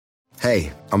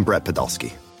Hey, I'm Brett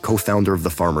Podolsky, co-founder of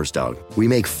The Farmer's Dog. We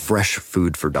make fresh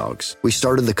food for dogs. We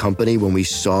started the company when we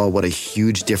saw what a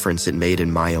huge difference it made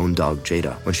in my own dog,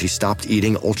 Jada, when she stopped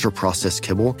eating ultra-processed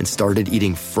kibble and started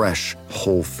eating fresh,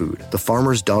 whole food. The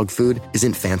Farmer's Dog food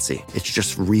isn't fancy. It's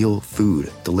just real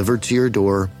food delivered to your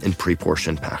door in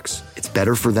pre-portioned packs. It's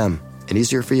better for them and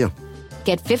easier for you.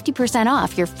 Get 50%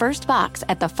 off your first box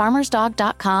at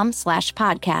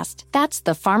thefarmersdog.com/podcast. That's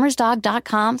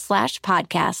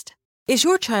thefarmersdog.com/podcast. Is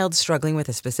your child struggling with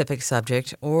a specific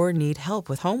subject or need help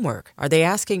with homework? Are they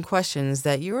asking questions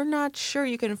that you're not sure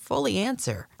you can fully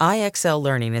answer? IXL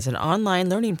Learning is an online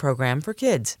learning program for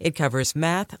kids. It covers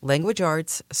math, language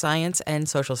arts, science, and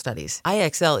social studies.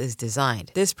 IXL is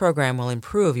designed. This program will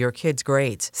improve your kids'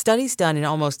 grades. Studies done in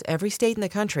almost every state in the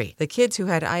country. The kids who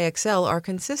had IXL are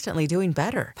consistently doing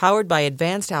better. Powered by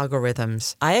advanced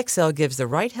algorithms, IXL gives the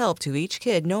right help to each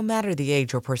kid no matter the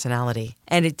age or personality.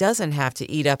 And it doesn't have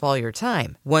to eat up all your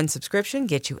time. One subscription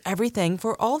gets you everything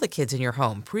for all the kids in your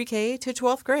home, pre-K to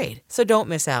 12th grade. So don't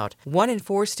miss out. 1 in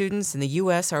 4 students in the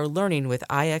U.S. are learning with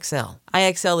IXL.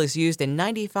 IXL is used in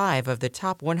 95 of the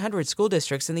top 100 school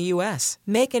districts in the U.S.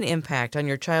 Make an impact on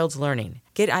your child's learning.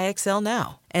 Get IXL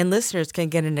now. And listeners can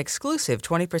get an exclusive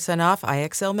 20% off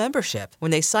IXL membership when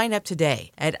they sign up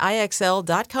today at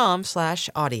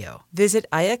IXL.com/audio. Visit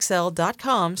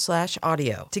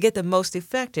IXL.com/audio to get the most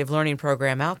effective learning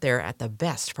program out there at the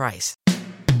best price.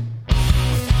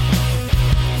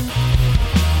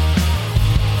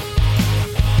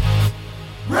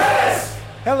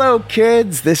 Hello,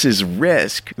 kids. This is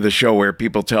Risk, the show where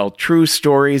people tell true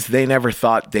stories they never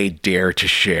thought they'd dare to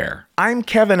share. I'm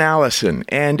Kevin Allison,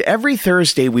 and every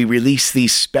Thursday we release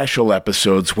these special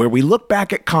episodes where we look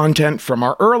back at content from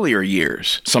our earlier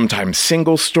years, sometimes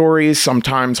single stories,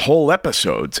 sometimes whole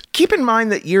episodes. Keep in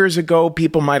mind that years ago,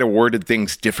 people might have worded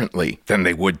things differently than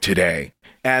they would today.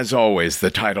 As always, the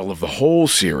title of the whole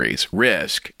series,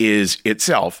 Risk, is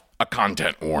itself a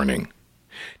content warning.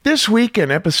 This week, an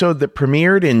episode that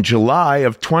premiered in July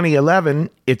of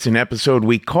 2011, it's an episode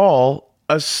we call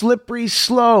A Slippery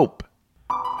Slope.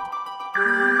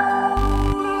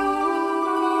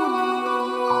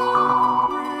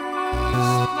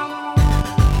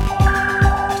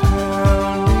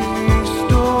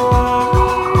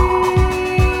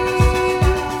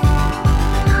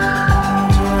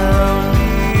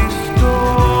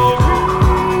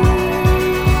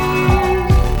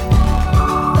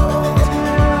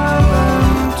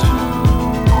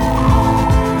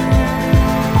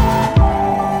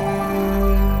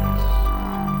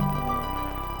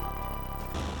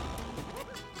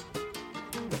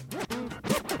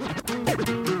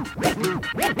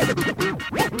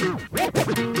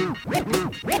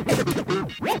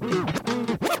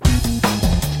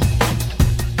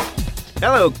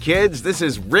 Hello, kids. This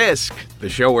is Risk, the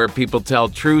show where people tell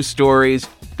true stories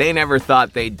they never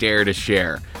thought they'd dare to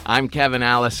share. I'm Kevin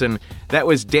Allison. That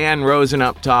was Dan Rosen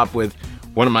up top with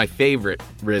one of my favorite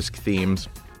Risk themes.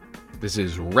 This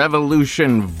is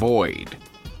Revolution Void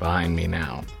behind me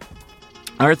now.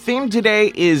 Our theme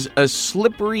today is A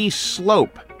Slippery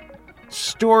Slope.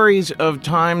 Stories of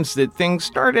times that things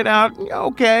started out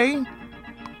okay,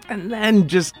 and then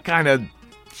just kind of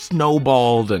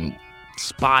snowballed and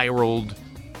spiraled,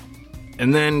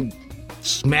 and then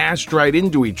smashed right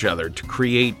into each other to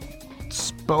create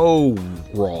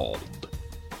Spo-rolled.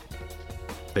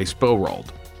 They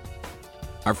Spo-rolled.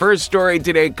 Our first story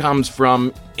today comes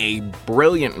from a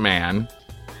brilliant man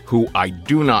who I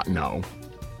do not know.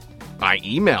 I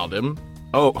emailed him.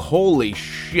 Oh, holy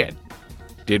shit.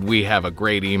 Did we have a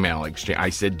great email exchange?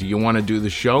 I said, do you want to do the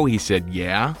show? He said,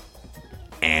 yeah.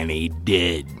 And he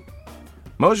did.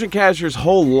 Moshe Kasher's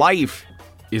whole life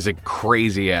is a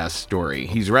crazy-ass story.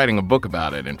 He's writing a book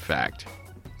about it, in fact.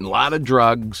 A lot of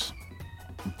drugs,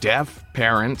 deaf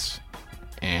parents,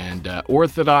 and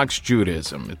Orthodox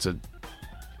Judaism.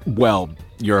 Well,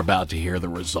 you're about to hear the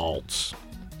results.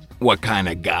 What kind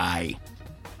of guy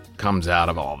comes out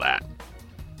of all that?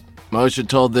 Moshe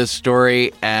told this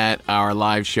story at our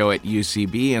live show at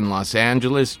UCB in Los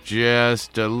Angeles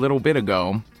just a little bit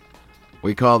ago.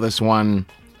 We call this one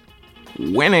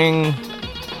Winning.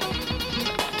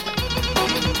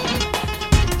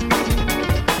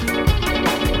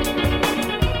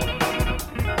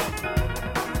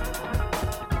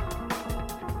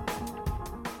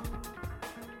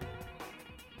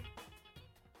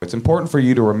 It's important for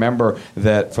you to remember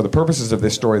that for the purposes of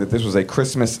this story that this was a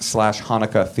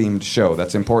Christmas/Hanukkah themed show.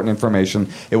 That's important information.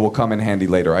 It will come in handy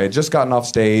later. I had just gotten off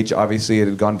stage. Obviously, it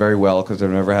had gone very well because I've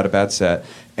never had a bad set.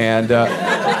 And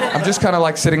I'm just kind of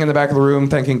like sitting in the back of the room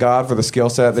thanking God for the skill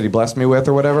set that he blessed me with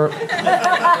or whatever.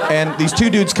 And these two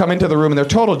dudes come into the room and they're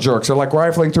total jerks. They're like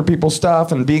rifling through people's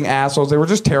stuff and being assholes. They were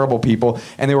just terrible people.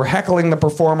 And they were heckling the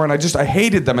performer and I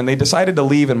hated them. And they decided to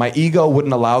leave and my ego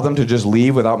wouldn't allow them to just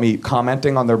leave without me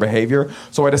commenting on their behavior.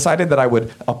 So I decided that I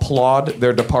would applaud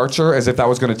their departure as if that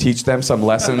was going to teach them some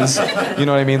lessons. You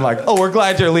know what I mean? Like, oh, we're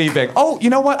glad you're leaving. Oh, you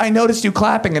know what? I noticed you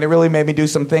clapping and it really made me do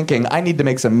some thinking. I need to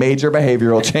make some major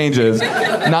behavioral changes.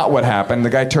 Not what happened. The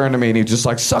guy turned to me and he just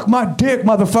like, suck my dick,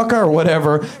 motherfucker, or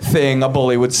whatever thing a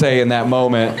bully would say in that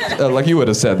moment. Like you would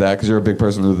have said that because you're a big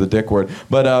person with the dick word.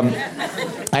 But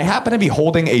I happened to be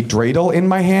holding a dreidel in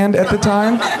my hand at the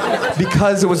time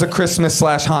because it was a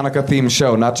Christmas/Hanukkah themed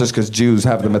show, not just because Jews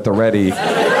have them at the ready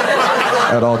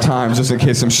at all times, just in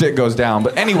case some shit goes down.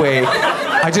 But anyway,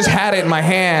 I just had it in my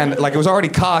hand, like it was already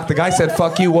cocked. The guy said,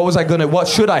 fuck you, what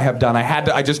should I have done?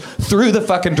 I just threw the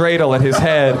fucking dreidel at his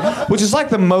head, which is like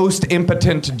the most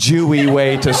impotent Jewy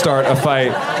way to start a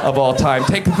fight of all time.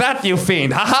 Take that, you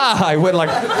fiend, ha-ha! I went like,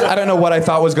 I don't know what I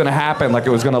thought was gonna happen, like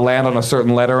it was gonna land on a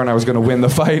certain letter and I was gonna win the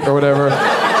fight or whatever.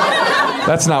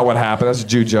 That's not what happened. That's a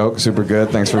Jew joke. Super good.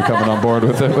 Thanks for coming on board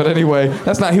with it. But anyway,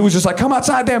 he was just like, come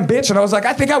outside, damn bitch. And I was like,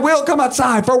 I think I will come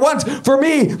outside for once, for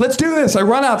me. Let's do this. I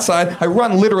run outside. I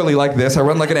run literally like this. I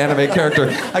run like an anime character.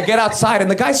 I get outside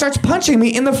and the guy starts punching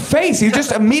me in the face. He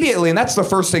just immediately, and that's the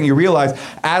first thing you realize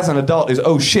as an adult is,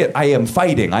 oh shit, I am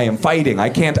fighting. I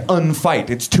can't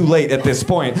unfight. It's too late at this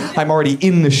point. I'm already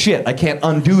in the shit. I can't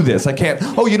undo this. I can't,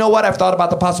 oh, you know what? I've thought about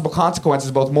the possible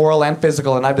consequences, both moral and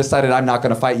physical, and I've decided I'm not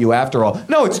going to fight you after all.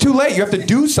 No, it's too late. You have to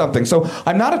do something. So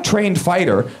I'm not a trained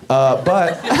fighter,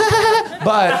 but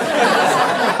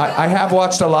I have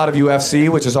watched a lot of UFC,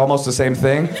 which is almost the same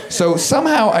thing. So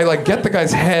somehow I like get the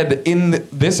guy's head in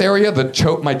this area,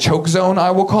 my choke zone,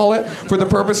 I will call it, for the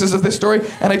purposes of this story,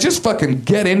 and I just fucking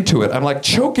get into it. I'm like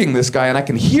choking this guy, and I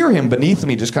can hear him beneath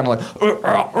me, just kind of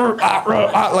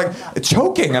like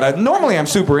choking. And normally I'm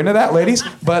super into that, ladies,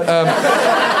 but.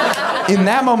 In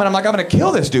that moment, I'm like, I'm going to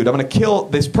kill this dude. I'm going to kill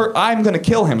this I'm going to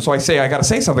kill him. So I gotta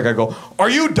say something. I go, are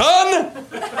you done?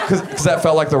 Because that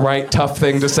felt like the right tough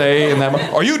thing to say in that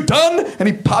moment. Are you done? And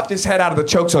he popped his head out of the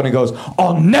choke zone and goes,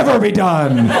 I'll never be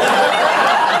done.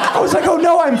 I was like, oh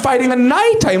no, I'm fighting a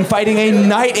knight. I am fighting a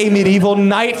knight, a medieval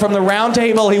knight from the round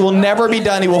table. He will never be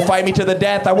done. He will fight me to the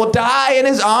death. I will die in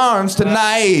his arms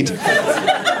tonight.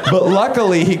 But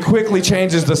luckily, he quickly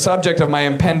changes the subject of my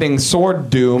impending sword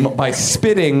doom by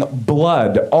spitting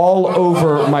blood all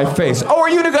over my face. Oh, are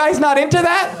you guys not into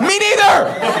that? Me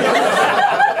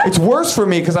neither! It's worse for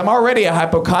me because I'm already a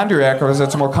hypochondriac, or as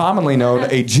it's more commonly known,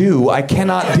 a Jew. I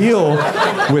cannot deal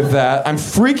with that. I'm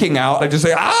freaking out. I just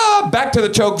say, back to the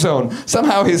choke zone.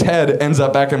 Somehow his head ends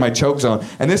up back in my choke zone.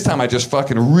 And this time I just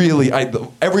fucking really,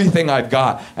 everything I've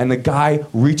got. And the guy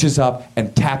reaches up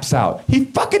and taps out. He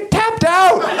fucking tapped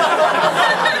out!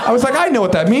 I was like, I know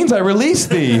what that means. I release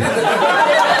thee.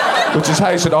 Which is how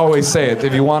you should always say it.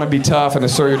 If you want to be tough and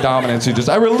assert your dominance, you just,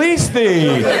 I release thee!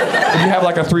 If you have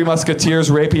like a Three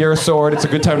Musketeers rapier sword, it's a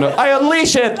good time to, I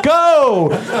unleash it,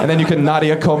 go! And then you can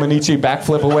Nadia Comaneci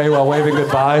backflip away while waving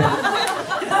goodbye.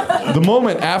 The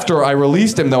moment after I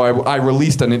released him, though, I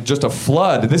released just a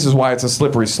flood. This is why it's a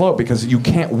slippery slope, because you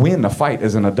can't win a fight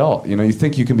as an adult. You know, you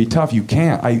think you can be tough, you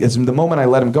can't. The moment I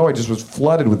let him go, I just was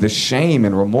flooded with this shame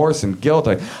and remorse and guilt.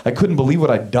 I couldn't believe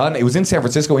what I'd done. It was in San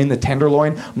Francisco, in the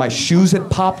Tenderloin. My shoes had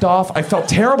popped off. I felt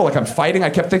terrible, like I'm fighting. I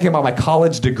kept thinking about my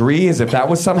college degree as if that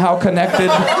was somehow connected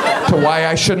to why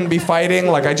I shouldn't be fighting.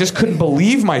 Like, I just couldn't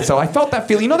believe myself. I felt that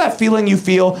feeling. You know that feeling you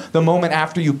feel the moment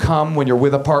after you come when you're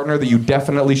with a partner that you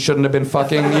definitely shouldn't have been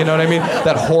fucking, you know what I mean?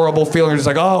 That horrible feeling. You're just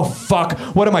like, oh, fuck,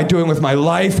 what am I doing with my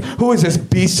life? Who is this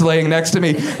beast laying next to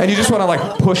me? And you just want to,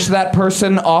 like, push that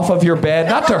person off of your bed,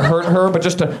 not to hurt her, but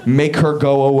just to make her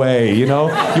go away, you know?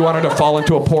 You want her to fall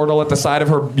into a portal at the side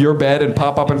of your bed and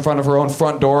pop up in front of her own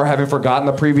front door, having forgotten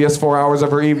the previous 4 hours of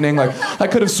her evening. Like, I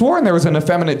could have sworn there was an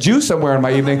effeminate Jew somewhere in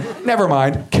my evening. Never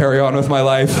mind, carry on with my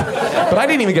life. But I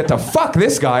didn't even get to fuck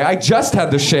this guy. I just had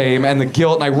the shame and the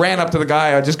guilt, and I ran up to the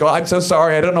guy. I just go, I'm so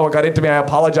sorry, I don't know what got into me. I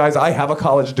apologize. I have a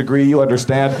college degree, you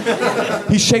understand.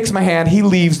 He shakes my hand. He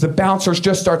leaves. The bouncer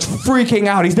just starts freaking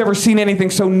out. He's never seen anything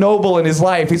so noble in his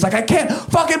life. He's like, I can't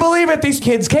fucking believe it. These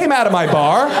kids came out of my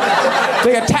bar.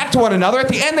 They attacked one another. At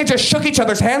the end, they just shook each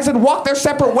other's hands and walked their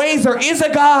separate ways. There is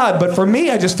a God. But for me,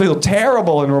 I just feel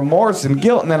terrible and remorse and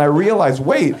guilt. And then I realize,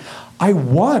 wait, I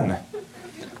won.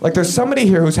 Like, there's somebody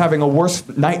here who's having a worse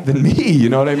night than me, you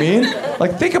know what I mean?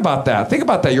 Like, think about that. Think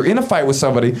about that. You're in a fight with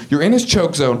somebody. You're in his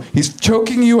choke zone. He's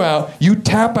choking you out. You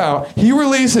tap out. He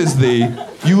releases thee.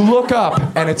 You look up,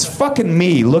 and it's fucking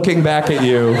me looking back at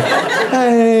you.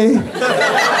 Hey,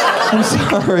 I'm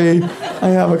sorry. I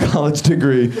have a college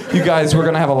degree. You guys, we're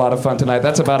going to have a lot of fun tonight.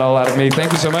 That's about all out of me.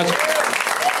 Thank you so much.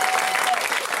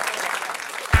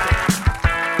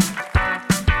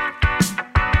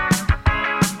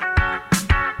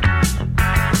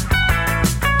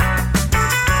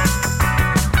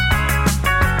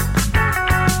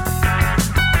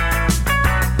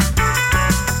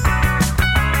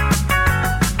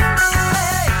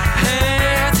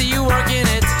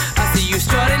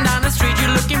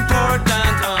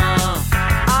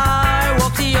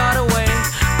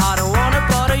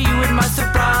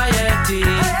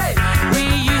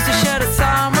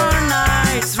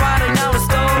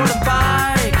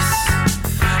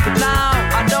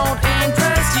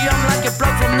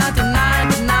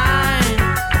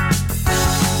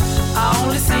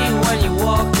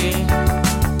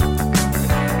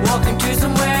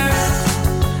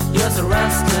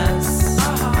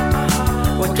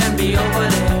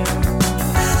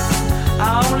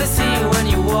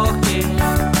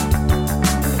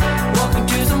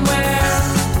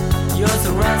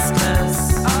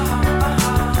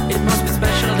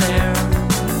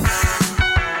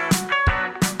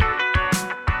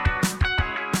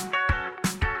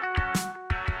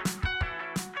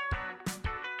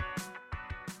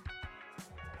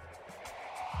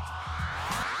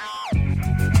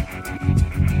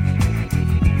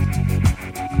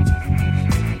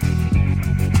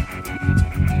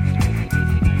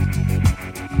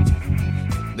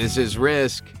 This is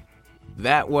Risk.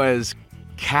 That was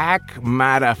Kak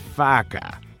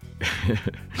Madafaka.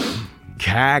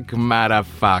 Kak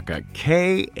Madafaka.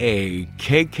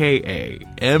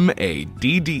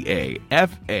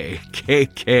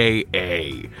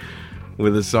 K-A-K-K-A-M-A-D-D-A-F-A-K-K-A.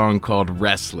 With a song called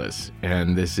Restless.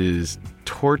 And this is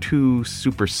Tortu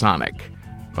Supersonic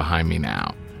behind me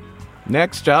now.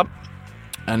 Next up,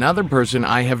 another person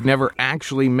I have never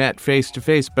actually met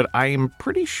face-to-face, but I am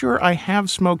pretty sure I have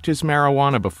smoked his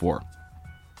marijuana before.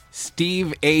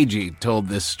 Steve Agee told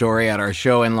this story at our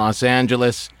show in Los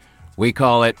Angeles. We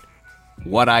call it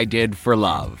What I Did for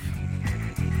Love.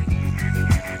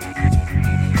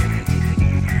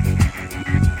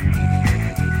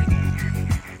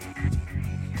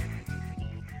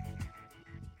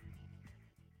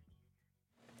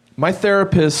 My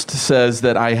therapist says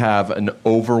that I have an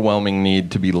overwhelming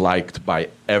need to be liked by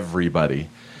everybody.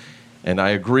 And I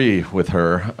agree with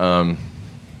her,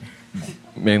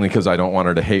 mainly because I don't want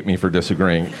her to hate me for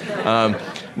disagreeing.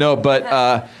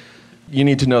 But you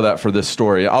need to know that for this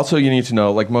story. Also, you need to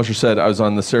know, like Moshe said, I was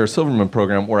on the Sarah Silverman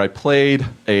program where I played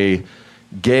a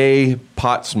gay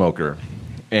pot smoker.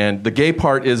 And the gay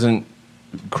part isn't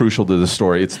crucial to the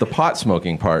story. It's the pot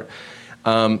smoking part.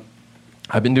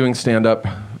 I've been doing stand-up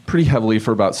pretty heavily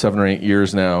for about 7 or 8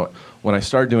 years now. When I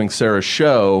started doing Sarah's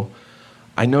show,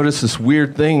 I noticed this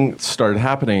weird thing started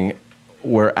happening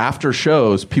where after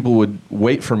shows, people would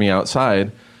wait for me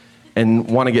outside and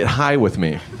want to get high with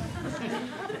me.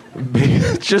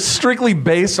 Just strictly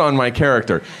based on my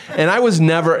character. And I was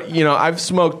never, I've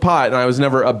smoked pot, and I was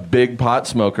never a big pot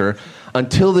smoker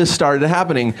until this started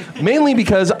happening, mainly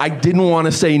because I didn't want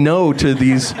to say no to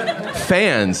these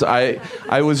fans. I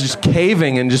was just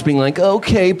caving and just being like,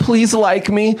 okay, please like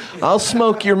me. I'll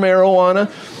smoke your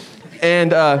marijuana.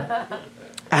 And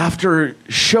after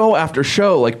show,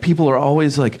 like, people are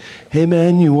always like, hey,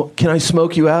 man, can I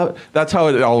smoke you out? That's how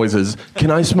it always is. Can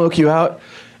I smoke you out?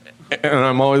 And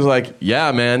I'm always like,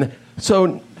 yeah, man.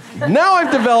 So now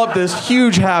I've developed this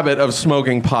huge habit of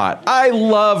smoking pot. I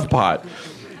love pot.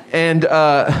 And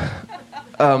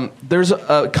there's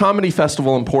a comedy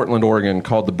festival in Portland, Oregon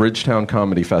called the Bridgetown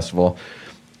Comedy Festival.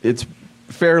 It's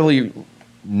fairly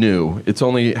new. It's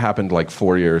only happened like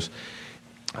 4 years.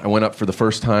 I went up for the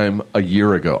first time a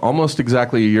year ago, almost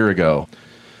exactly a year ago.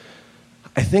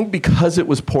 I think because it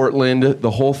was Portland,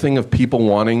 the whole thing of people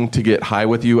wanting to get high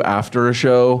with you after a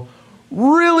show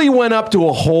really went up to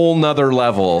a whole nother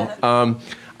level.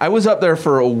 I was up there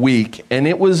for a week, and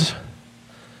it was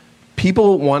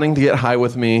people wanting to get high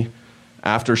with me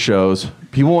after shows,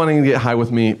 people wanting to get high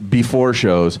with me before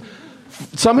shows.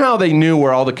 Somehow they knew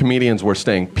where all the comedians were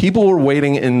staying. People were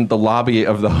waiting in the lobby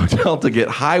of the hotel to get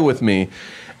high with me.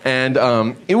 And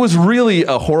it was really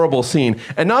a horrible scene.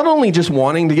 And not only just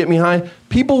wanting to get me high,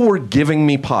 people were giving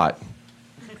me pot.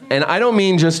 And I don't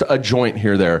mean just a joint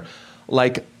here or there.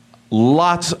 Like,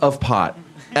 lots of pot.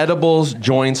 edibles,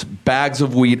 joints, bags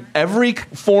of weed, every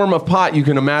form of pot you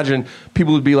can imagine.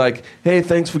 People would be like, hey,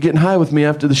 thanks for getting high with me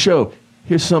after the show.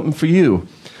 Here's something for you.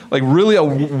 Like really a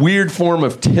weird form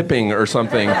of tipping or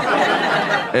something.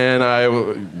 And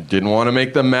I didn't want to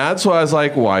make them mad, so I was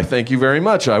like, why, thank you very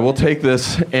much. I will take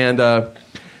this. And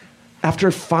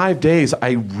after 5 days,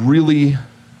 I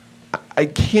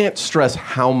can't stress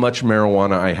how much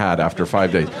marijuana I had after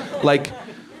 5 days. Like,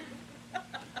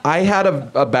 I had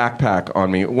a backpack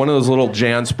on me, one of those little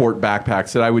JanSport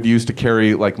backpacks that I would use to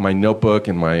carry like my notebook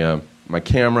and my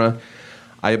camera.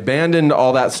 I abandoned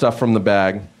all that stuff from the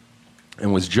bag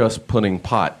and was just putting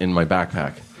pot in my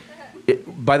backpack.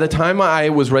 By the time I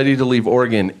was ready to leave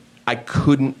Oregon, I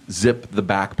couldn't zip the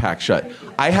backpack shut.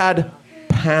 I had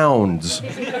pounds.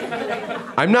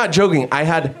 I'm not joking. I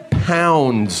had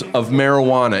pounds of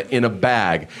marijuana in a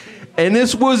bag. And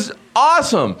this was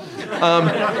awesome.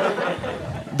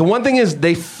 The one thing is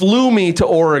they flew me to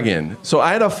Oregon, so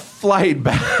I had a flight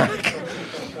back.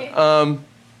 I'm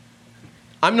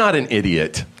not an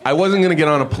idiot. I wasn't going to get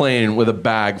on a plane with a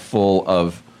bag full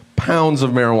of pounds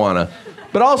of marijuana.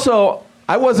 But also,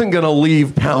 I wasn't going to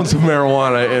leave pounds of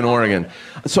marijuana in Oregon.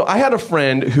 So I had a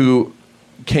friend who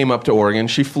came up to Oregon.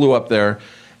 She flew up there.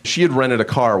 She had rented a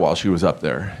car while she was up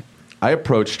there. I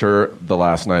approached her the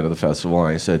last night of the festival,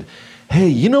 and I said, hey,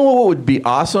 you know what would be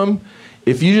awesome?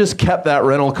 If you just kept that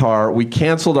rental car, we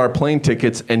canceled our plane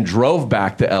tickets and drove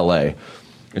back to L.A.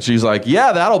 And she's like,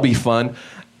 yeah, that'll be fun.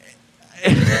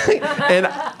 And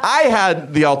I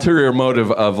had the ulterior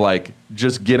motive of like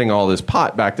just getting all this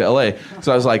pot back to LA.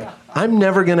 So I was like, I'm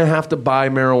never going to have to buy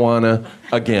marijuana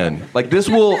again. Like this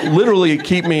will literally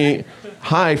keep me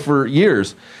high for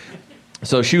years.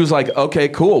 So she was like, okay,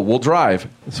 cool, we'll drive.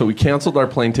 So we canceled our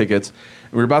plane tickets.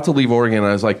 We were about to leave Oregon. And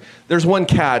I was like, there's one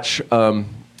catch.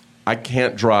 I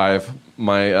can't drive.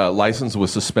 My license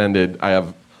was suspended. I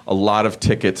have a lot of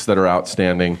tickets that are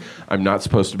outstanding. I'm not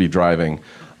supposed to be driving.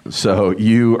 So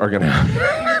you are going to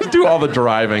have to do all the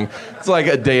driving. It's like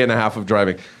a day and a half of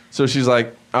driving. So she's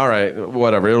like, all right,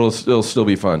 whatever. It'll still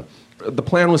be fun. The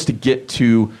plan was to get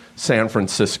to San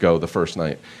Francisco the first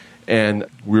night. And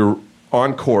we were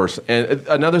on course. And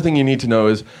another thing you need to know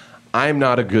is I'm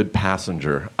not a good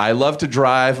passenger. I love to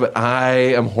drive, but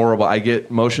I am horrible. I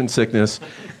get motion sickness.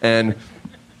 And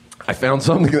I found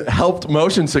something that helped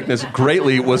motion sickness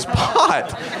greatly was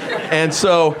pot. And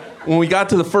so when we got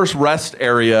to the first rest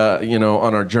area,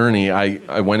 on our journey,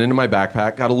 I went into my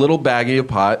backpack, got a little baggie of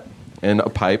pot and a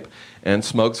pipe, and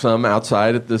smoked some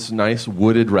outside at this nice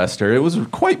wooded rest area. It was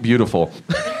quite beautiful.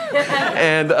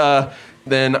 And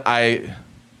then I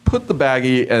put the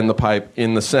baggie and the pipe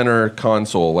in the center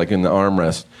console, like in the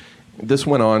armrest. This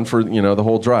went on for, the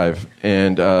whole drive,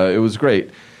 and it was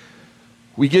great.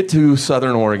 We get to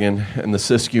Southern Oregon and the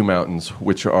Siskiyou Mountains,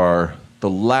 which are the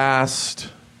last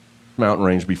mountain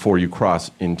range before you cross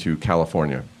into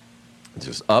California. It's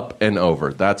just up and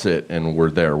over. That's it, and we're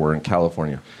there. We're in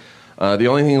California. The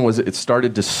only thing was it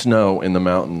started to snow in the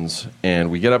mountains,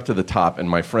 and we get up to the top, and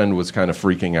my friend was kind of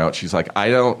freaking out. She's like, I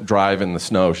don't drive in the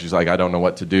snow. She's like, I don't know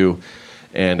what to do.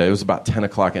 And it was about 10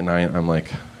 o'clock at night. I'm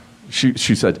like, she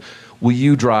said, will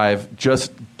you drive?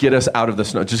 Just get us out of the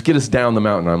snow. Just get us down the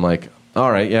mountain. I'm like, all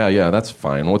right, yeah, that's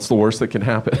fine. What's the worst that can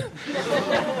happen?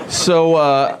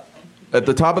 So at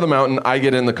the top of the mountain, I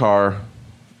get in the car.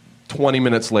 20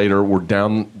 minutes later, we're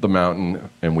down the mountain,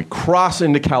 and we cross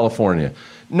into California.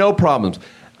 No problems.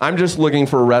 I'm just looking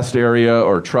for a rest area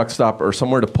or truck stop or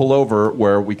somewhere to pull over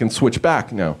where we can switch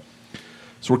back now.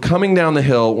 So we're coming down the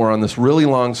hill. We're on this really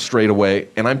long straightaway,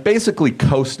 and I'm basically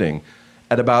coasting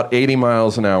at about 80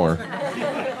 miles an hour.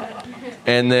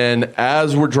 And then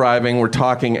as we're driving, we're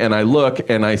talking, and I look,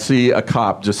 and I see a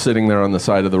cop just sitting there on the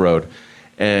side of the road.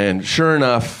 And sure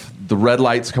enough, the red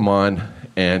lights come on,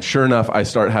 and sure enough, I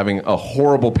start having a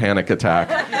horrible panic attack.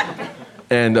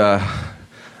 And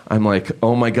I'm like,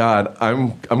 oh my God,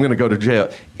 I'm going to go to jail.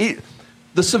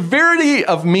 The severity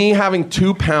of me having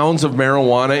 2 pounds of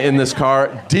marijuana in this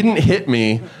car didn't hit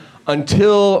me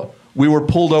until we were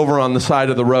pulled over on the side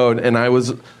of the road, and I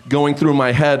was going through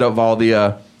my head of all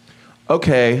the,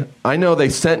 okay, I know they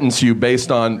sentence you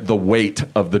based on the weight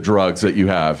of the drugs that you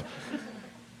have.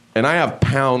 And I have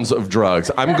pounds of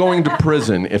drugs. I'm going to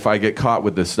prison if I get caught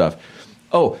with this stuff.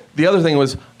 Oh, the other thing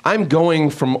was, I'm going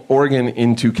from Oregon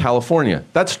into California.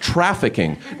 That's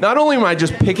trafficking. Not only am I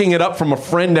just picking it up from a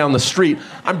friend down the street,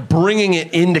 I'm bringing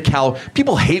it into California.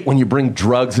 People hate when you bring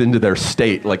drugs into their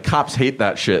state. Like, cops hate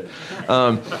that shit.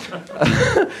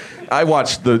 I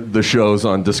watch the shows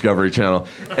on Discovery Channel.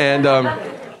 And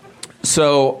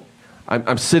so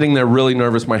I'm sitting there really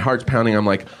nervous. My heart's pounding. I'm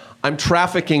like, I'm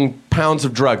trafficking pounds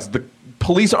of drugs. The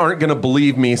police aren't going to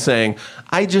believe me saying,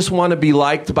 I just want to be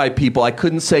liked by people. I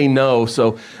couldn't say no.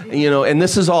 So, and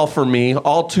this is all for me.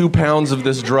 All 2 pounds of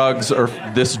all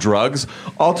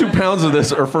 2 pounds of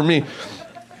this are for me.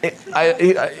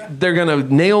 They're going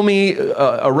to nail me,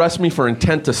 arrest me for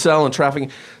intent to sell and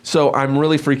trafficking. So I'm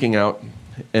really freaking out.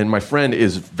 And my friend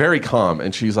is very calm.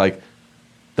 And she's like,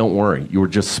 don't worry, you were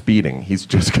just speeding. He's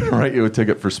just going to write you a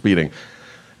ticket for speeding.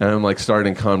 And I'm like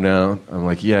starting to calm down. I'm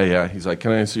like, yeah. He's like,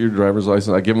 can I see your driver's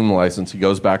license? I give him the license. He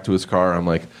goes back to his car. I'm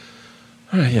like,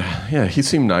 oh, yeah, he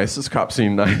seemed nice. This cop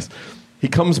seemed nice. He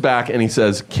comes back and he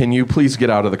says, can you please get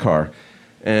out of the car?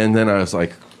 And then I was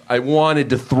like, I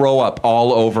wanted to throw up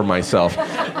all over myself.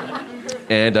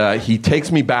 And he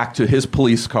takes me back to his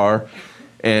police car.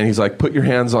 And he's like, put your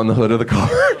hands on the hood of the car.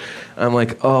 I'm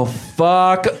like, oh,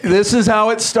 fuck. This is how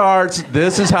it starts.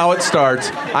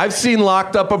 I've seen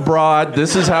Locked Up Abroad.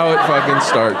 This is how it fucking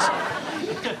starts.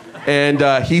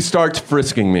 And he starts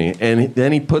frisking me. And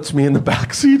then he puts me in the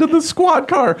back seat of the squad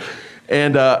car.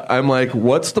 And I'm like,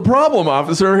 what's the problem,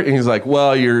 officer? And he's like,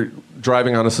 well, you're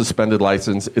driving on a suspended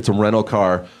license. It's a rental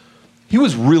car. He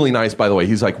was really nice, by the way.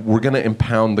 He's like, we're going to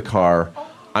impound the car.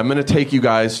 I'm going to take you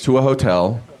guys to a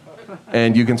hotel.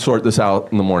 And you can sort this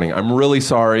out in the morning. I'm really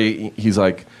sorry. He's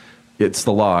like, it's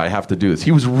the law. I have to do this.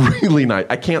 He was really nice.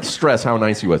 I can't stress how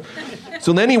nice he was.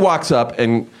 So then he walks up,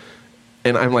 and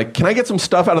I'm like, can I get some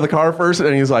stuff out of the car first?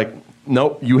 And he's like,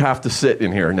 nope, you have to sit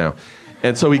in here now.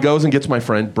 And so he goes and gets my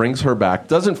friend, brings her back,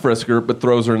 doesn't frisk her, but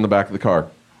throws her in the back of the car.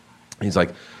 He's like,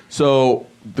 so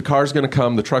the car's going to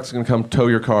come, the truck's going to come tow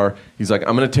your car. He's like,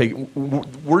 I'm going to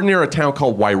we're near a town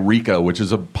called Wairika, which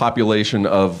is a population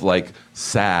of like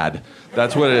sad.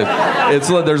 That's what it is.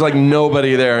 There's like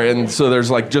nobody there. And so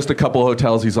there's like just a couple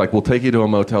hotels. He's like, we'll take you to a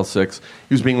Motel 6.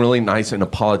 He was being really nice and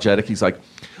apologetic. He's like,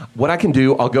 what I can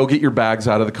do, I'll go get your bags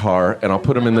out of the car and I'll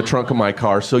put them in the trunk of my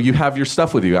car so you have your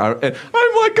stuff with you. And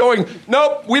I'm like going,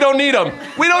 nope, we don't need them.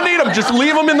 Just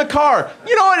leave them in the car.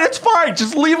 You know what? It's fine.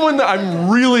 Just leave them in the... I'm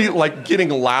really like getting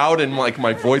loud and like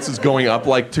my voice is going up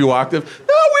like 2 octaves.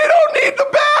 No, we don't need the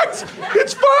bags.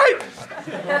 It's fine.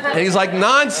 And he's like,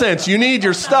 nonsense, you need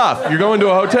your stuff. You're going to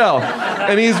a hotel.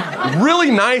 And he's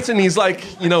really nice, and he's like,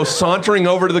 sauntering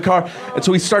over to the car. And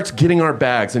so he starts getting our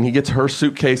bags, and he gets her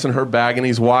suitcase and her bag, and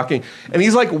he's walking. And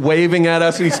he's like waving at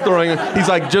us, and he's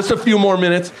like, just a few more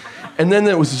minutes. And then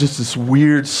there was just this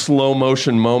weird slow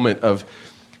motion moment of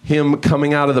him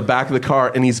coming out of the back of the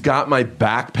car, and he's got my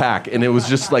backpack, and it was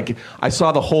just like, I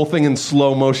saw the whole thing in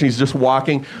slow motion. He's just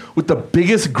walking with the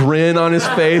biggest grin on his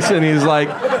face, and he's like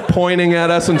pointing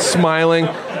at us and smiling,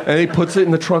 and he puts it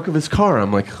in the trunk of his car.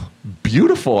 I'm like,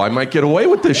 beautiful, I might get away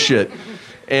with this shit.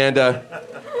 And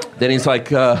then he's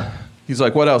like,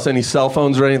 what else? Any cell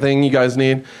phones or anything you guys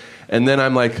need? And then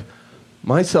I'm like,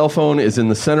 my cell phone is in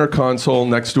the center console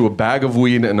next to a bag of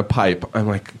weed and a pipe. I'm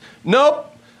like, nope.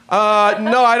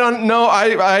 No, I don't know.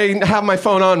 I have my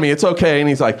phone on me. It's okay. And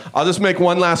he's like, I'll just make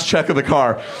one last check of the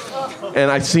car. And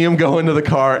I see him go into the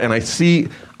car, and I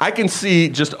can see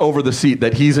just over the seat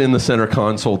that he's in the center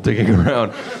console digging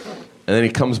around. And then he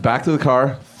comes back to the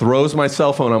car, throws my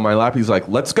cell phone on my lap. He's like,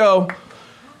 let's go.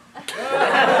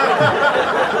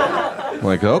 I'm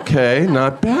like, okay,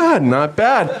 not bad.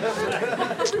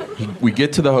 We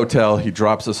get to the hotel. He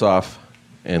drops us off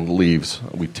and leaves.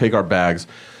 We take our bags.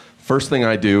 First thing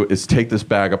I do is take this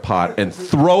bag of pot and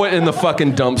throw it in the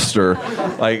fucking dumpster,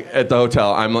 like at the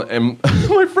hotel. And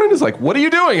my friend is like, "What are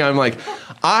you doing?" I'm like,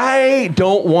 "I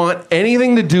don't want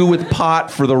anything to do with pot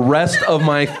for the rest of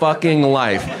my fucking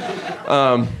life."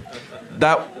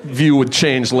 That view would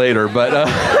change later, but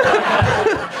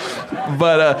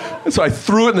so I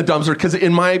threw it in the dumpster because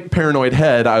in my paranoid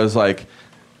head I was like,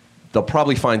 they'll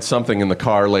probably find something in the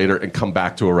car later and come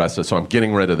back to arrest us, so I'm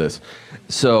getting rid of this.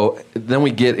 So then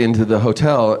we get into the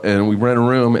hotel, and we rent a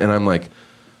room, and I'm like,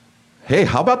 hey,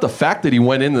 how about the fact that he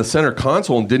went in the center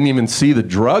console and didn't even see the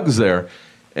drugs there?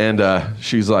 And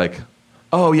she's like,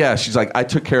 oh, yeah. She's like, I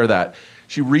took care of that.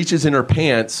 She reaches in her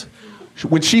pants.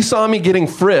 When she saw me getting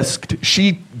frisked,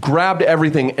 she grabbed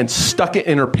everything and stuck it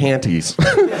in her panties.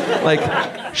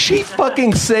 Like, she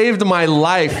fucking saved my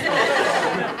life.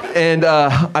 And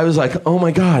I was like, oh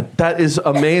my God, that is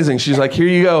amazing. She's like, here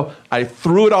you go. I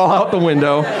threw it all out the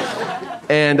window.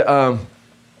 And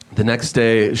the next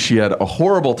day, she had a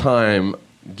horrible time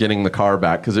getting the car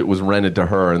back because it was rented to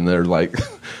her. And they're like,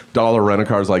 dollar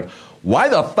rent-a-cars like, why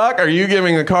the fuck are you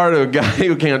giving a car to a guy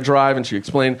who can't drive? And she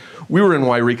explained, we were in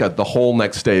Wairika the whole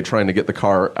next day trying to get the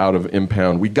car out of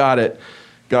impound. We got it,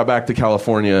 got back to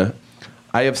California.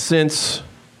 I have since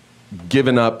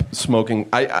given up smoking.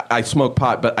 I smoke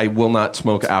pot, but I will not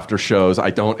smoke after shows. I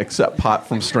don't accept pot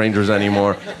from strangers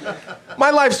anymore.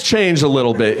 My life's changed a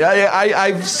little bit.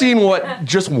 I've seen what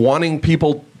just wanting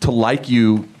people to like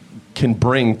you can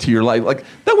bring to your life. Like,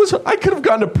 I could have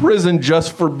gone to prison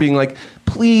just for being like,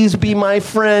 please be my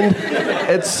friend.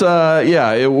 It's,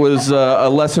 it was a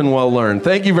lesson well learned.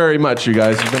 Thank you very much, you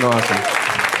guys. You've been awesome.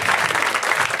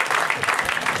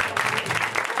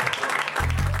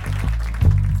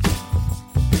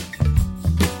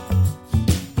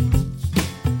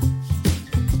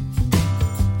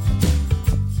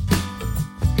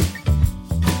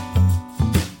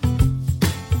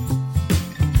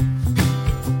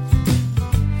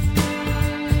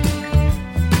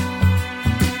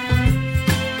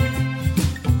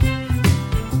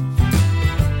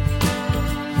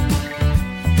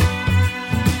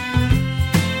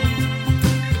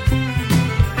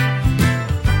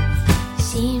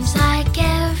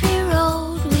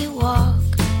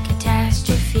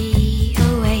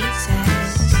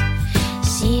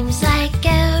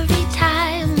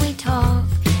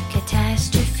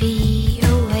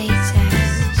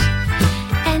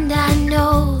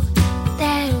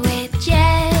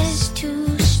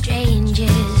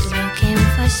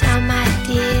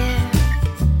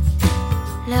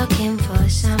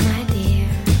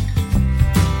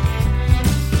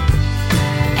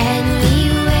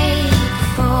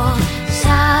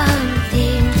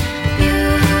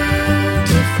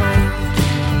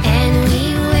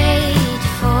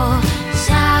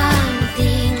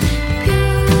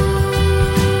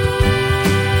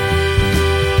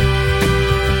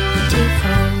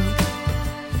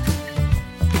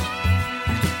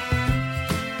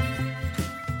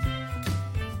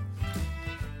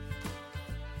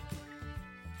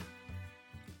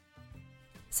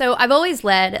 So I've always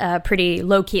led a pretty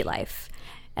low-key life.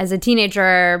 As a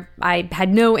teenager, I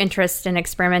had no interest in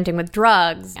experimenting with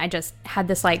drugs. I just had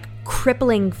this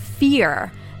crippling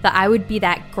fear that I would be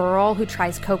that girl who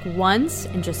tries coke once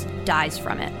and just dies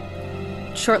from it.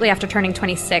 Shortly after turning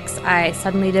 26, I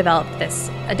suddenly developed this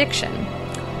addiction.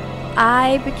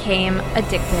 I became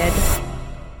addicted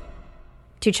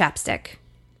to chapstick.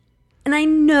 And I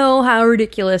know how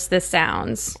ridiculous this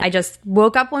sounds. I just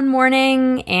woke up one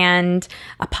morning and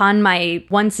upon my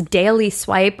once daily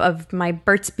swipe of my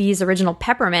Burt's Bees Original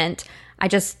Peppermint, I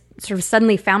just sort of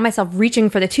suddenly found myself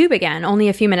reaching for the tube again only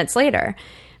a few minutes later.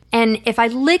 And if I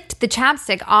licked the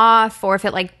chapstick off or if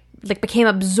it became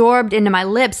absorbed into my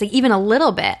lips, even a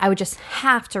little bit, I would just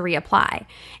have to reapply.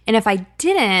 And if I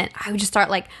didn't, I would just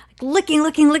start licking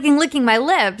my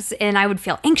lips, and I would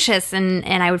feel anxious and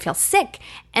I would feel sick.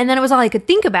 And then it was all I could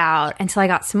think about until I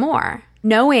got some more.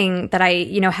 Knowing that I,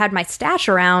 had my stash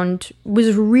around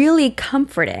was really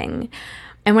comforting.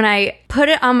 And when I put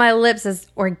it on my lips, this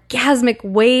orgasmic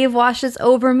wave washes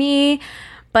over me.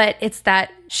 But it's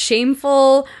that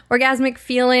shameful, orgasmic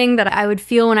feeling that I would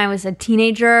feel when I was a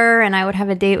teenager and I would have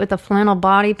a date with a flannel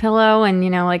body pillow and,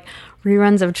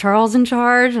 reruns of Charles in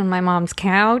Charge on my mom's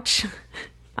couch.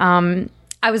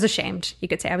 I was ashamed, you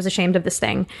could say. I was ashamed of this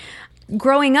thing.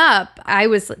 Growing up, I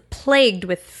was plagued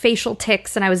with facial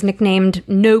tics and I was nicknamed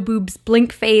No Boobs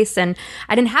Blink Face, and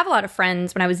I didn't have a lot of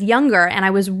friends when I was younger, and I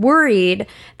was worried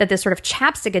that this sort of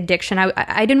chapstick addiction,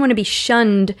 I didn't want to be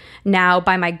shunned now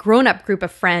by my grown-up group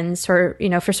of friends for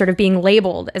sort of being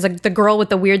labeled as the girl with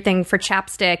the weird thing for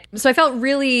chapstick. So I felt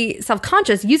really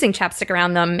self-conscious using chapstick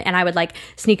around them, and I would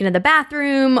sneak into the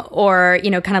bathroom or,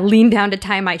 kind of lean down to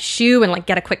tie my shoe and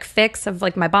get a quick fix of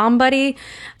my bomb buddy.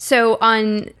 So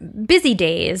on busy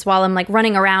days while I'm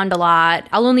running around a lot,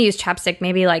 I'll only use chapstick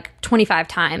maybe 25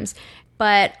 times.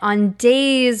 But on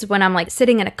days when I'm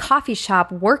sitting in a coffee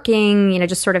shop working,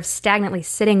 just sort of stagnantly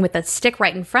sitting with a stick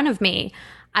right in front of me,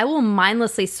 I will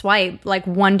mindlessly swipe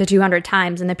 100 to 200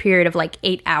 times in the period of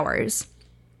 8 hours.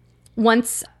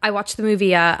 Once I watched the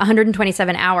movie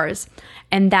 127 Hours,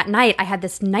 and that night I had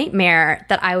this nightmare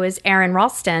that I was Aaron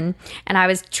Ralston, and I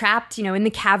was trapped, in the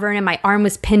cavern, and my arm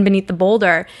was pinned beneath the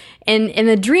boulder. And in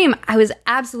the dream, I was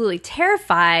absolutely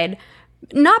terrified,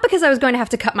 not because I was going to have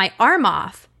to cut my arm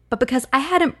off, but because I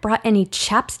hadn't brought any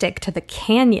chapstick to the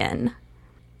canyon.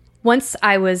 Once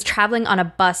I was traveling on a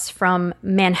bus from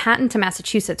Manhattan to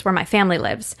Massachusetts, where my family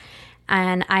lives,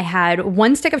 and I had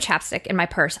one stick of chapstick in my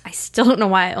purse. I still don't know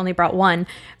why I only brought one.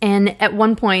 And at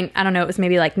one point, I don't know, it was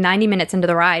maybe 90 minutes into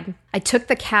the ride, I took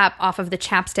the cap off of the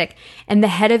chapstick and the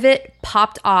head of it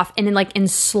popped off, and in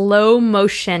slow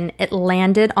motion, it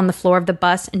landed on the floor of the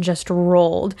bus and just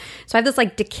rolled. So I have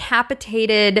this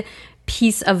decapitated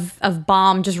piece of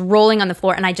balm just rolling on the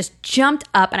floor, and I just jumped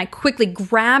up and I quickly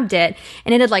grabbed it,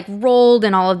 and it had like rolled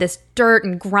in all of this dirt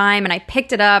and grime, and I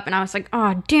picked it up and I was like,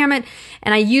 oh, damn it.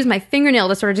 And I used my fingernail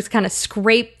to sort of just kind of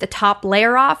scrape the top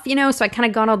layer off, so I kind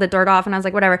of got all the dirt off, and I was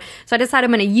like, whatever. So I decided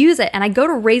I'm going to use it, and I go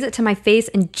to raise it to my face,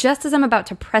 and just as I'm about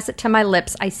to press it to my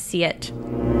lips, I see it.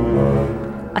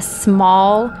 A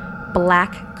small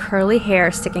black curly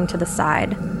hair sticking to the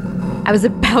side. I was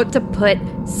about to put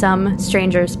some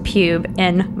stranger's pube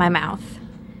in my mouth.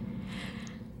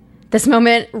 This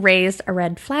moment raised a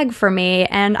red flag for me,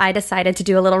 and I decided to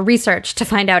do a little research to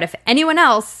find out if anyone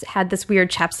else had this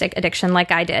weird chapstick addiction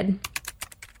like I did.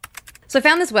 So I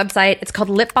found this website. It's called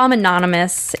Lip Balm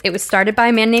Anonymous. It was started by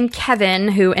a man named Kevin,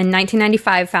 who in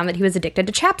 1995 found that he was addicted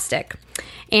to chapstick.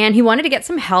 And he wanted to get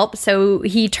some help, so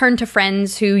he turned to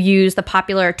friends who used the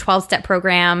popular 12-step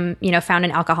program, found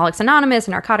in Alcoholics Anonymous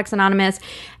and Narcotics Anonymous.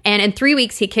 And in 3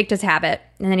 weeks, he kicked his habit,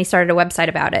 and then he started a website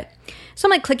about it. So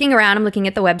I'm like clicking around, I'm looking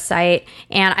at the website,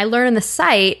 and I learned on the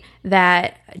site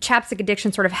that chapstick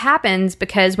addiction sort of happens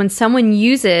because when someone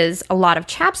uses a lot of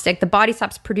chapstick, the body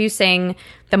stops producing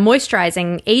the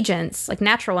moisturizing agents, like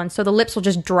natural ones, so the lips will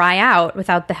just dry out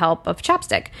without the help of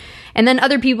chapstick. And then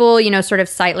other people, sort of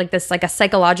cite like this, like a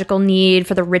psychological need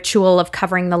for the ritual of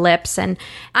covering the lips. And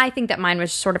I think that mine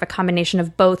was sort of a combination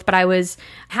of both, but I was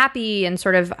happy and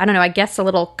sort of, I don't know, I guess a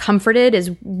little comforted,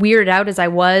 as weirded out as I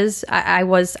was.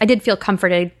 I did feel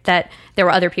comforted that there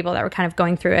were other people that were kind of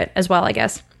going through it as well, I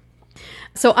guess.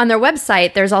 So on their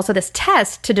website, there's also this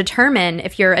test to determine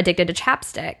if you're addicted to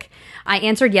chapstick. I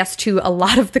answered yes to a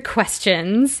lot of the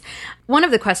questions. One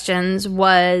of the questions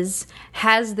was,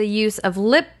 has the use of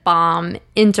lip balm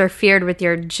interfered with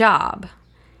your job?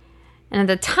 And at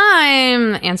the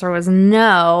time, the answer was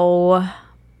no,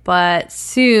 but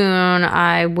soon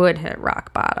I would hit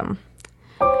rock bottom.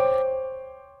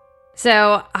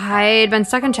 So I'd been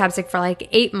stuck on chapstick for like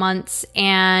 8 months,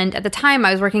 and at the time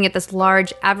I was working at this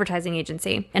large advertising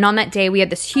agency. And on that day we had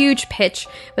this huge pitch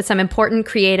with some important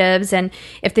creatives, and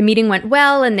if the meeting went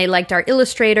well and they liked our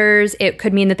illustrators, it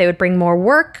could mean that they would bring more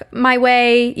work my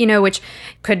way, which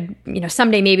could,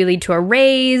 someday maybe lead to a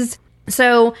raise.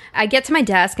 So I get to my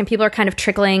desk and people are kind of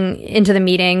trickling into the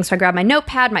meeting. So I grab my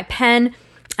notepad, my pen,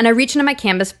 and I reach into my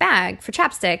canvas bag for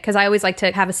chapstick because I always like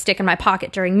to have a stick in my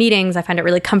pocket during meetings. I find it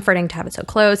really comforting to have it so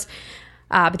close,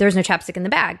 but there's no chapstick in the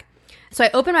bag. So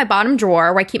I open my bottom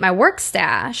drawer where I keep my work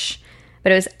stash,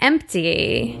 but it was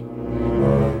empty.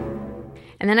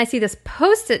 And then I see this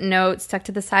Post-it note stuck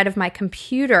to the side of my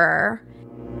computer.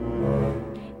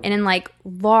 And in like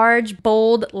large,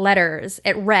 bold letters,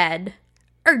 it read,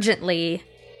 "Urgently,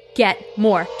 get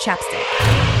more chapstick."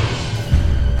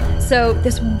 So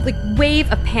this like wave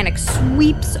of panic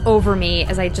sweeps over me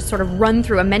as I just sort of run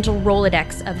through a mental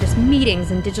Rolodex of just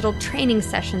meetings and digital training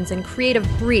sessions and creative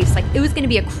briefs. Like it was going to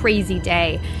be a crazy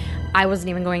day. I wasn't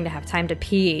even going to have time to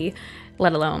pee,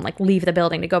 let alone like leave the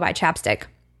building to go buy chapstick.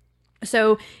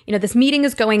 So, this meeting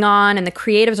is going on and the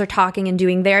creatives are talking and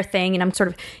doing their thing. And I'm sort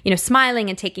of, smiling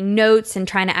and taking notes and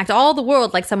trying to act all the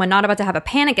world like someone not about to have a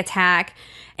panic attack.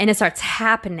 And it starts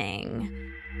happening.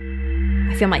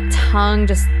 I feel my tongue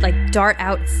just like dart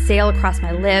out, sail across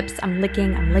my lips. I'm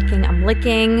licking.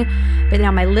 But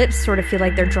now my lips sort of feel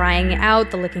like they're drying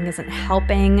out. The licking isn't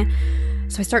helping.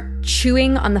 So I start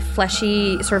chewing on the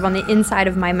fleshy, sort of on the inside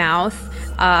of my mouth,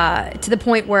 to the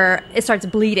point where it starts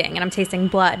bleeding and I'm tasting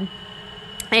blood.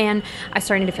 And I'm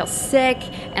starting to feel sick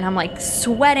and I'm like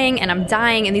sweating and I'm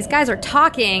dying. And these guys are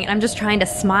talking and I'm just trying to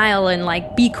smile and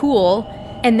like be cool.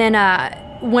 And then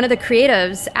one of the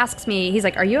creatives asks me, he's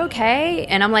like, "Are you okay?"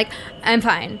 And I'm like, "I'm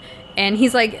fine." And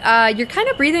he's like, "You're kind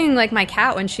of breathing like my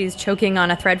cat when she's choking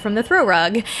on a thread from the throw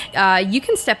rug. You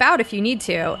can step out if you need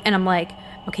to." And I'm like,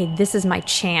 okay, this is my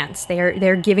chance.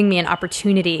 They're giving me an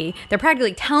opportunity. They're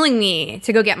practically telling me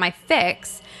to go get my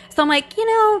fix. So I'm like,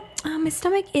 my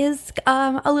stomach is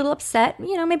a little upset.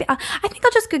 Maybe I think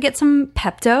I'll just go get some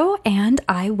Pepto and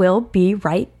I will be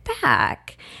right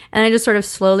back. And I just sort of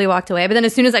slowly walked away. But then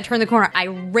as soon as I turned the corner, I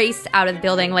raced out of the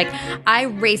building. Like I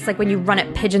raced like when you run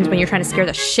at pigeons when you're trying to scare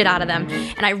the shit out of them.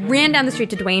 And I ran down the street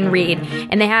to Duane Reade,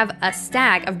 and they have a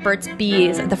stack of Burt's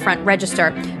Bees at the front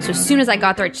register. So as soon as I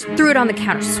got there, I just threw it on the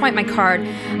counter, swiped my card.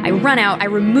 I run out, I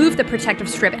removed the protective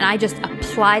strip, and I just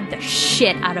applied the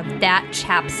shit out of that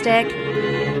chapstick.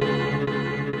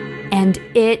 And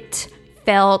it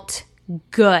felt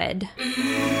good.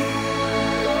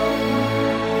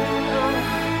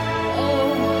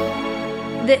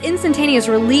 The instantaneous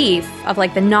relief of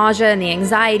like the nausea and the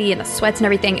anxiety and the sweats and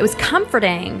everything, it was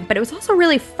comforting, but it was also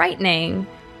really frightening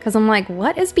because I'm like,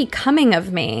 what is becoming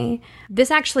of me?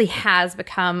 This actually has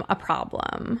become a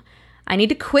problem. I need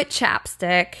to quit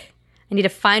chapstick. I need to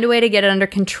find a way to get it under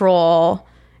control.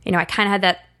 You know, I kind of had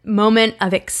that moment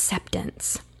of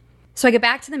acceptance. So I get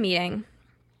back to the meeting.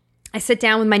 I sit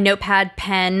down with my notepad,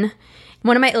 pen.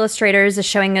 One of my illustrators is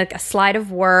showing a slide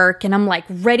of work, and I'm like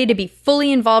ready to be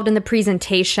fully involved in the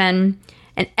presentation.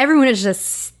 And everyone is just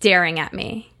staring at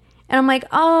me. And I'm like,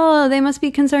 oh, they must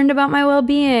be concerned about my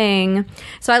well-being.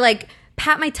 So I like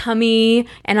pat my tummy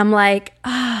and I'm like,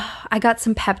 oh, I got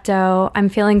some Pepto. I'm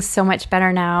feeling so much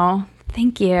better now.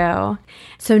 Thank you.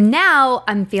 So now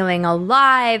I'm feeling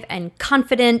alive and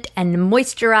confident and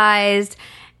moisturized.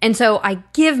 And so I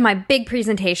give my big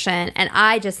presentation and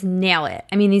I just nail it.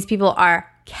 I mean, these people are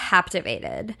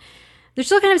captivated. They're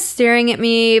still kind of staring at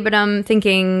me, but I'm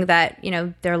thinking that, you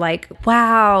know, they're like,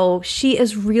 wow, she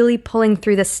is really pulling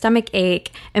through the stomach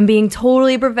ache and being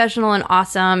totally professional and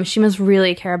awesome. She must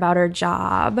really care about her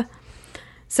job.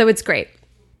 So it's great.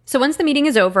 So once the meeting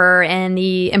is over and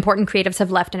the important creatives have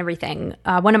left and everything,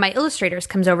 one of my illustrators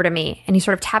comes over to me and he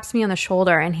sort of taps me on the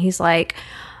shoulder and he's like,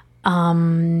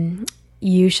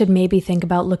 you should maybe think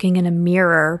about looking in a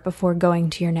mirror before going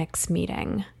to your next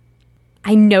meeting.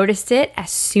 I noticed it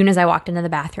as soon as I walked into the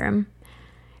bathroom.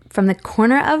 From the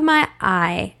corner of my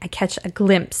eye, I catch a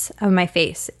glimpse of my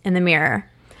face in the mirror.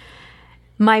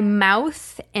 My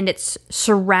mouth and its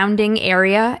surrounding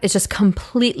area is just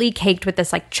completely caked with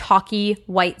this like chalky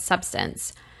white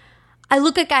substance. I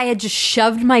look like I had just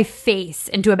shoved my face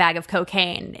into a bag of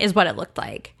cocaine, is what it looked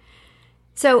like.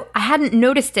 So I hadn't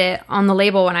noticed it on the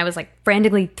label when I was like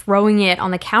frantically throwing it on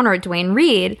the counter at Duane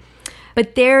Reade.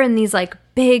 But there in these like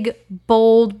big,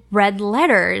 bold red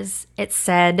letters, it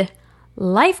said,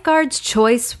 Lifeguard's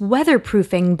Choice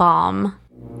Weatherproofing Balm.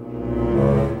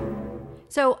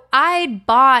 So I'd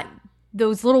bought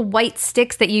those little white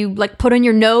sticks that you like put on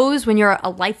your nose when you're a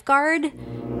lifeguard.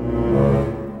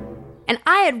 And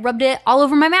I had rubbed it all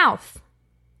over my mouth.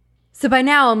 So by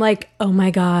now I'm like, oh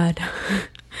my God.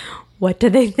 What do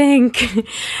they think?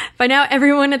 By now,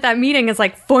 everyone at that meeting is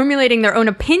like formulating their own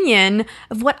opinion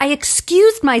of what I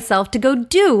excused myself to go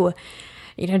do.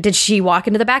 You know, did she walk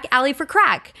into the back alley for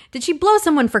crack? Did she blow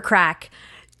someone for crack?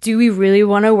 Do we really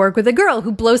want to work with a girl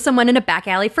who blows someone in a back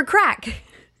alley for crack?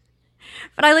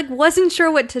 But I like wasn't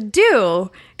sure what to do.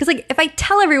 Because like if I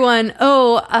tell everyone,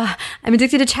 I'm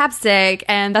addicted to chapstick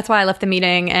and that's why I left the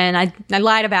meeting and I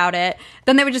lied about it,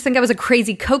 then they would just think I was a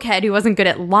crazy cokehead who wasn't good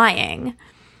at lying.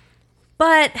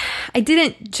 But I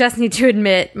didn't just need to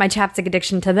admit my chapstick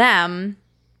addiction to them.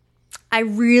 I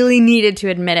really needed to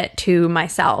admit it to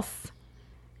myself.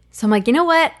 So I'm like, you know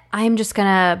what? I'm just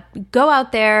gonna go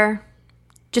out there,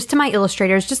 just to my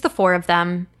illustrators, just the 4 of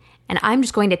them, and I'm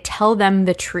just going to tell them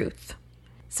the truth.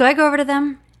 So I go over to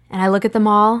them, and I look at them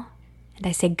all, and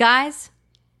I say, guys,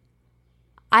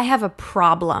 I have a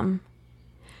problem.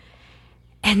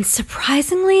 And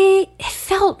surprisingly, it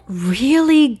felt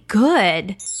really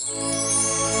good.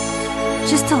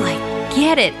 Just to like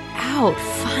get it out,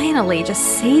 finally, just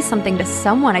say something to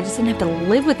someone. I just didn't have to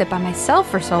live with it by myself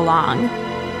for so long.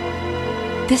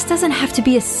 This doesn't have to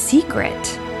be a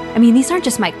secret. I mean, these aren't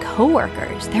just my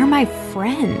coworkers, they're my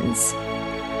friends.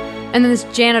 And then this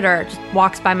janitor just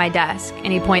walks by my desk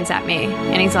and he points at me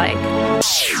and he's like,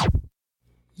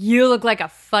 you look like a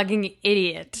fucking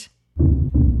idiot.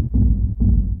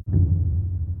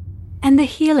 And the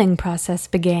healing process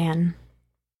began.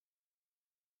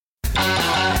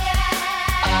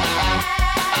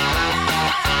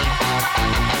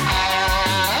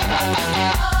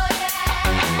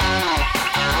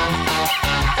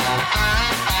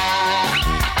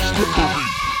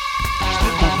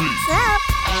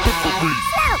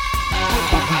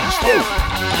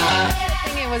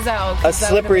 A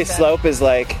slippery slope is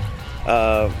like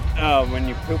when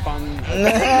you poop on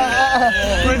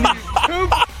when you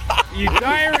poop, you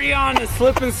diarrhea on a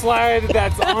slip and slide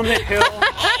that's on the hill.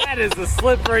 That is a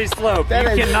slippery slope.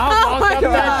 You cannot walk up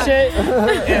that shit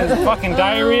in fucking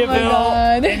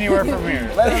Diarrheaville anywhere from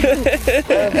here.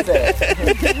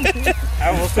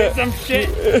 I will say some shit.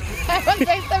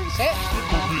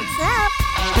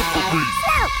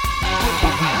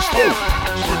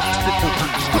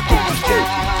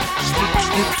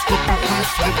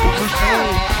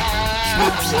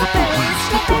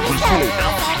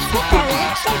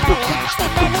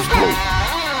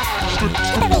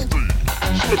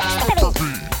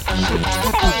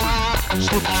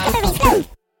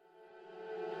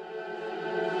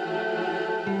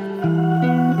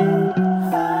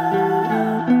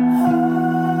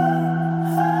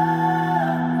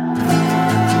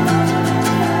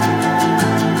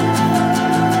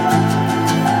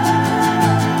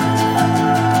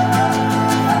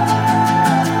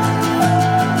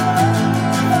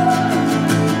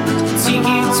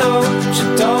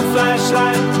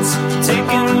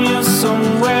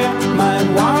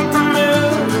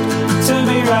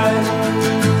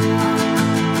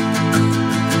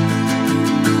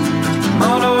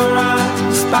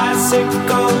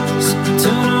 bicycles,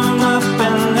 tune them up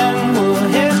and then we'll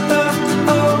hit the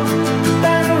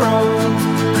open road.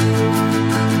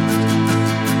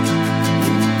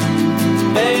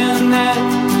 Bayonet,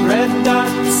 red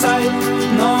dot sight,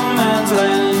 no man's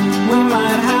land. We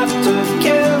might have to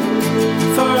kill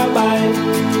for a bite.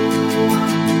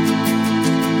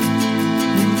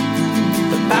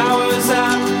 The power's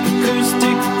out,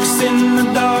 acoustics in the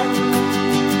dark.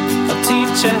 I'll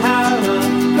teach you how to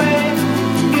play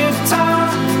guitar.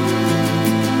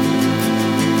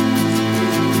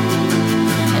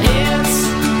 It's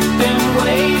been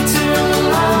way too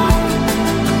long.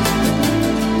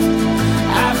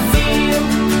 I feel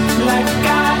like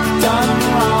I've done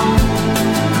wrong.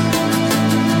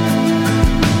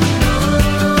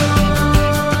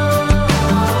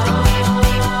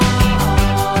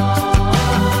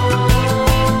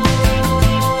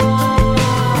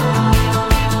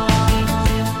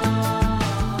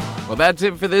 Well, that's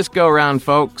it for this go-round,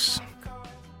 folks.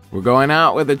 We're going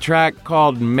out with a track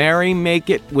called Marry Make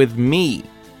It With Me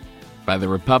by the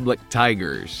Republic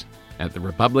Tigers at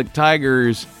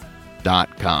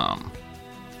therepublictigers.com.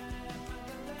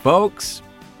 Folks,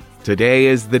 today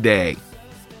is the day.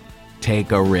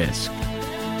 Take a risk.